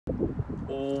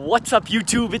What's up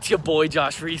YouTube? It's your boy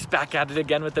Josh Reese back at it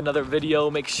again with another video.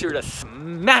 Make sure to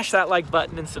smash that like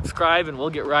button and subscribe and we'll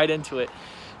get right into it.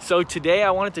 So today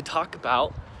I wanted to talk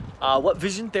about what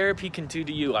vision therapy can do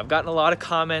to you. I've gotten a lot of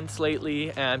comments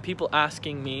lately and people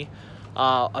asking me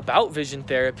about vision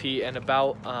therapy and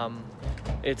about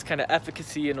its kind of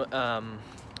efficacy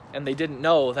and they didn't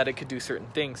know that it could do certain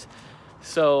things.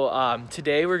 So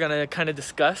today we're gonna kind of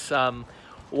discuss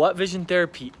what vision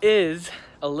therapy is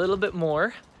a little bit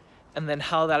more, and then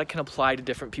how that can apply to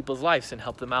different people's lives and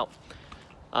help them out.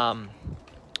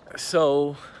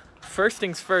 So first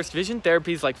things first, vision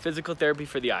therapy is like physical therapy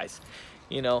for the eyes.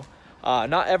 You know,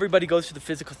 not everybody goes to the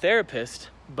physical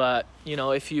therapist, but you know,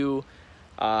 if you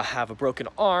have a broken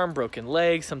arm, broken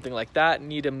leg, something like that,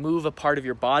 need to move a part of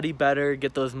your body better,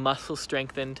 get those muscles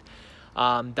strengthened,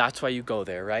 that's why you go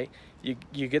there, right?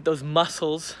 You get those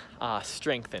muscles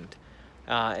strengthened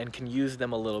and can use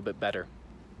them a little bit better.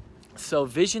 So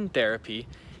vision therapy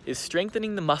is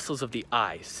strengthening the muscles of the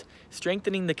eyes,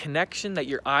 strengthening the connection that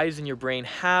your eyes and your brain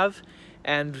have,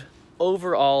 and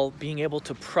overall being able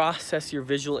to process your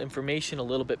visual information a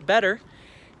little bit better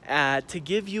to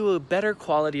give you a better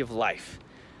quality of life.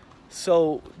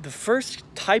 So the first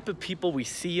type of people we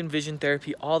see in vision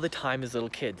therapy all the time is little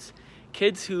kids.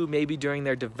 Kids who maybe during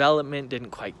their development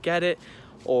didn't quite get it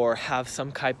or have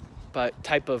some type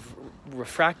of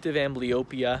refractive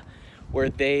amblyopia where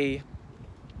they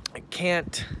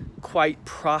can't quite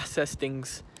process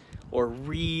things or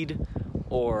read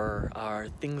or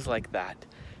things like that.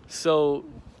 So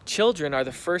children are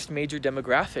the first major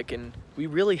demographic and we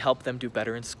really help them do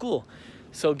better in school.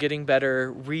 So getting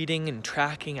better reading and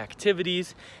tracking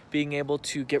activities, being able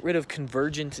to get rid of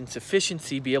convergence and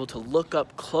sufficiency, be able to look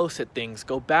up close at things,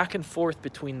 go back and forth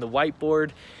between the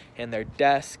whiteboard and their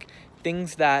desk.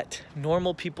 Things that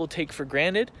normal people take for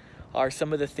granted are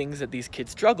some of the things that these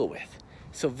kids struggle with.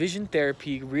 So vision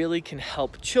therapy really can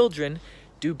help children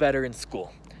do better in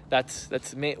school. That's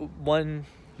one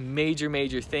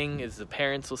major thing is the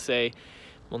parents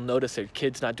will notice their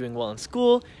kids not doing well in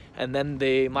school, and then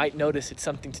they might notice it's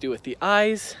something to do with the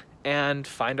eyes and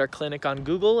find our clinic on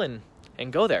Google and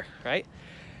go there, right?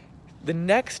 The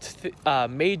next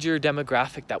major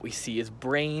demographic that we see is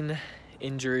brain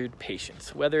injured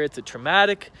patients, whether it's a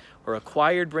traumatic or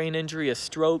acquired brain injury, a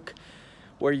stroke,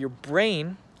 where your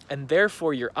brain and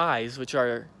therefore your eyes, which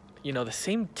are, you know, the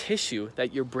same tissue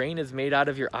that your brain is made out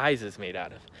of, your eyes is made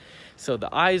out of. So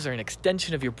the eyes are an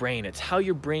extension of your brain. It's how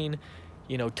your brain,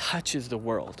 you know, touches the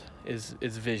world is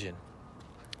vision.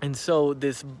 And so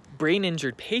this brain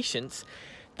injured patients,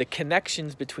 the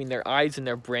connections between their eyes and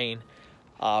their brain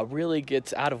really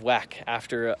gets out of whack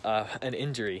after an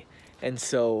injury. And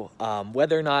so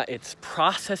whether or not it's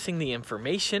processing the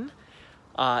information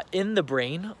in the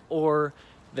brain or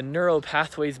the neural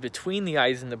pathways between the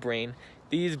eyes and the brain,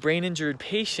 these brain injured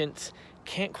patients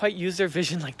can't quite use their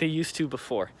vision like they used to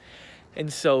before.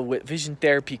 And so what vision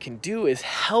therapy can do is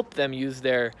help them use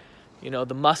their, you know,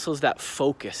 the muscles that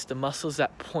focus, the muscles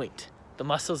that point, the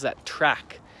muscles that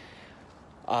track,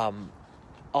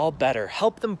 all better.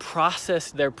 Help them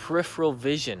process their peripheral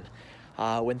vision.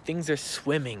 When things are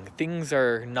swimming, things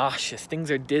are nauseous,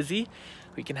 things are dizzy,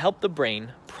 we can help the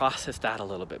brain process that a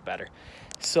little bit better.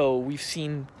 So we've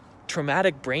seen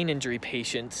traumatic brain injury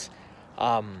patients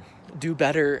do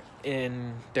better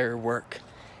in their work.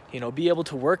 You know, be able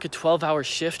to work a 12-hour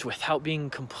shift without being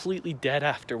completely dead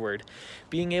afterward.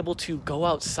 Being able to go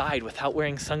outside without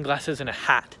wearing sunglasses and a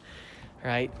hat,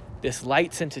 right? This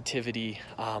light sensitivity,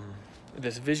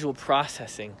 this visual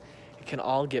processing, it can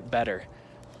all get better.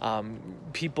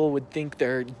 People would think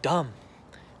they're dumb.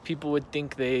 People would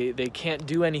think they can't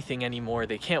do anything anymore.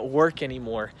 They can't work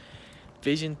anymore.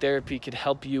 Vision therapy could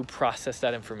help you process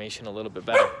that information a little bit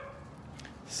better.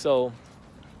 So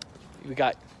we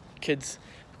got kids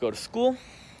who go to school,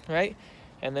 right?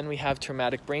 And then we have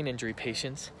traumatic brain injury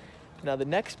patients. Now the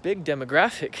next big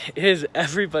demographic is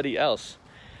everybody else.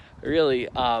 Really,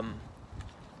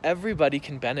 everybody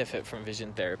can benefit from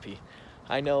vision therapy.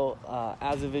 I know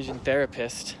as a vision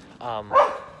therapist, I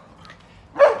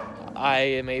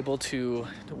am able to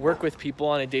work with people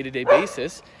on a day-to-day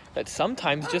basis that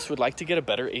sometimes just would like to get a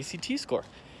better ACT score.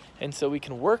 And so we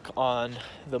can work on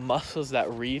the muscles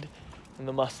that read and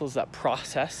the muscles that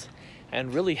process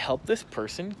and really help this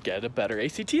person get a better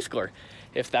ACT score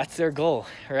if that's their goal,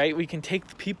 right? We can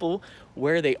take people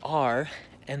where they are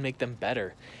and make them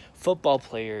better. Football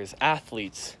players,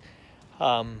 athletes,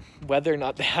 whether or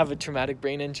not they have a traumatic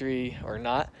brain injury or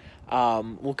not,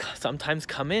 will sometimes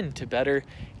come in to better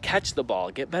catch the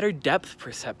ball, get better depth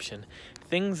perception,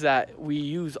 things that we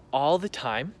use all the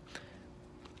time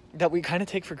that we kind of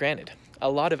take for granted. a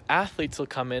lot of athletes will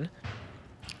come in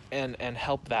and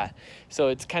help that. So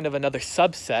it's kind of another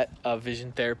subset of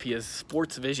vision therapy is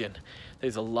sports vision.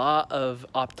 There's a lot of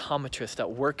optometrists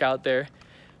that work out there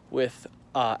with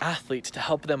athletes to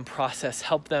help them process,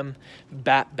 help them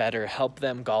bat better, help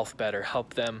them golf better,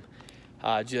 help them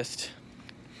just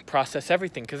process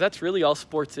everything, because that's really all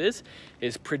sports is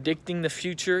predicting the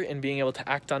future and being able to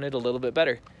act on it a little bit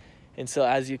better. And so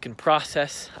as you can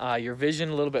process your vision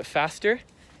a little bit faster,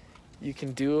 you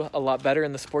can do a lot better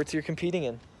in the sports you're competing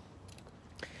in.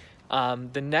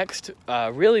 The next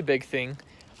really big thing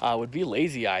would be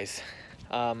lazy eyes.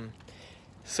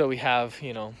 So we have,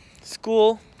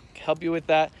 school, help you with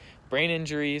that, brain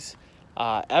injuries,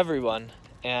 everyone,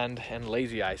 and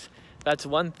lazy eyes. That's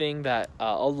one thing that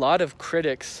a lot of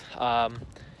critics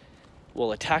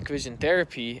will attack vision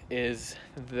therapy is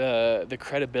the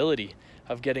credibility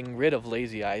of getting rid of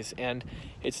lazy eyes. And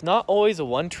it's not always a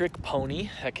one-trick pony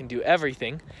that can do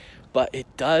everything, but it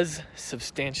does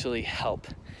substantially help.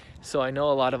 So I know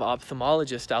a lot of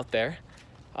ophthalmologists out there,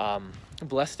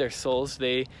 bless their souls,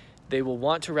 they will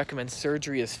want to recommend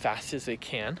surgery as fast as they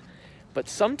can, but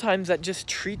sometimes that just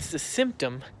treats the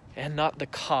symptom and not the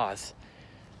cause.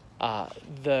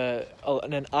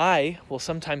 An eye will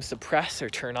sometimes suppress or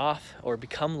turn off or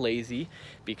become lazy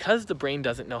because the brain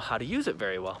doesn't know how to use it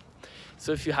very well.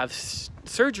 So if you have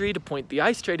surgery to point the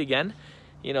eye straight again,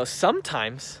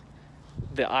 sometimes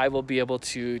the eye will be able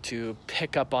to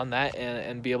pick up on that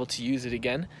and be able to use it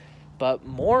again. But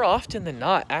more often than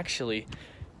not, actually,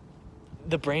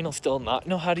 the brain will still not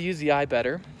know how to use the eye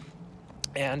better,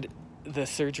 and the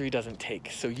surgery doesn't take.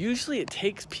 So usually it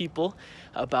takes people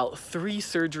about 3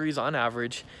 surgeries on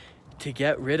average to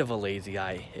get rid of a lazy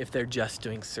eye if they're just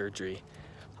doing surgery.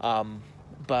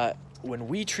 But when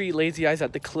we treat lazy eyes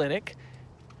at the clinic,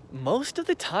 most of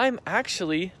the time,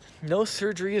 actually, no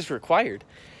surgery is required.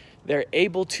 They're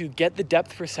able to get the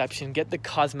depth perception, get the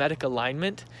cosmetic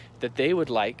alignment that they would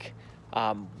like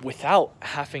without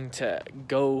having to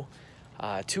go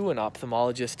to an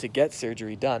ophthalmologist to get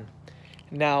surgery done.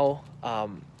 Now,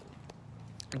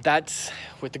 that's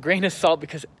with a grain of salt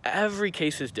because every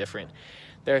case is different.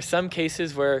 There are some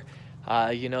cases where,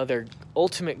 their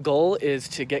ultimate goal is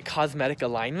to get cosmetic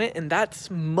alignment, and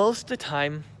that's most of the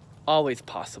time always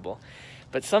possible.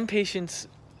 But some patients'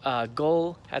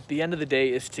 goal at the end of the day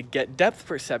is to get depth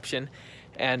perception,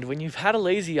 and when you've had a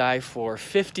lazy eye for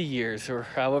 50 years or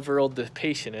however old the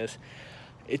patient is,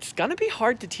 it's gonna be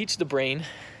hard to teach the brain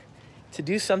to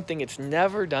do something it's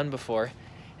never done before.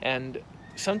 And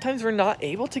sometimes we're not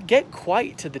able to get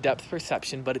quite to the depth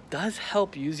perception, but it does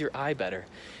help use your eye better.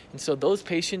 And so those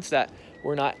patients that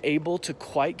we're not able to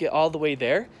quite get all the way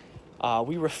there,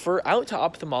 we refer out to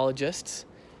ophthalmologists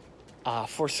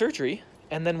for surgery.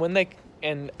 And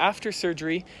then after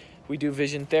surgery, we do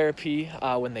vision therapy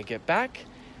when they get back,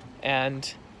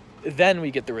 and then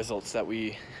we get the results that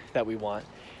we want.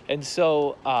 And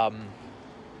so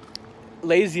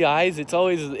lazy eyes, it's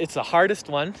the hardest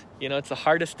one. It's the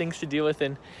hardest things to deal with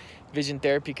in vision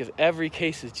therapy because every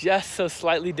case is just so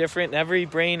slightly different. Every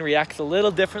brain reacts a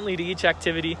little differently to each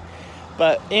activity.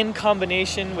 But in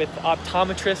combination with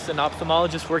optometrists and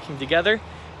ophthalmologists working together,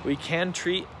 we can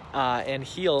treat and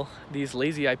heal these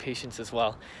lazy eye patients as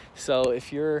well. So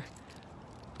if you're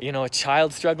a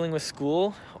child struggling with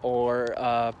school, or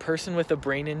a person with a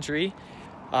brain injury,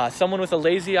 someone with a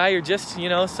lazy eye, or just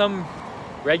some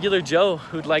regular Joe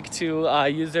who'd like to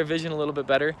use their vision a little bit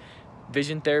better,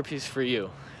 vision therapy is for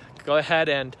you. Go ahead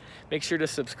and make sure to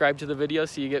subscribe to the video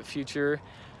so you get future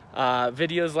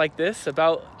videos like this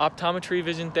about optometry,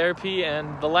 vision therapy,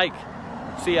 and the like.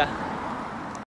 See ya.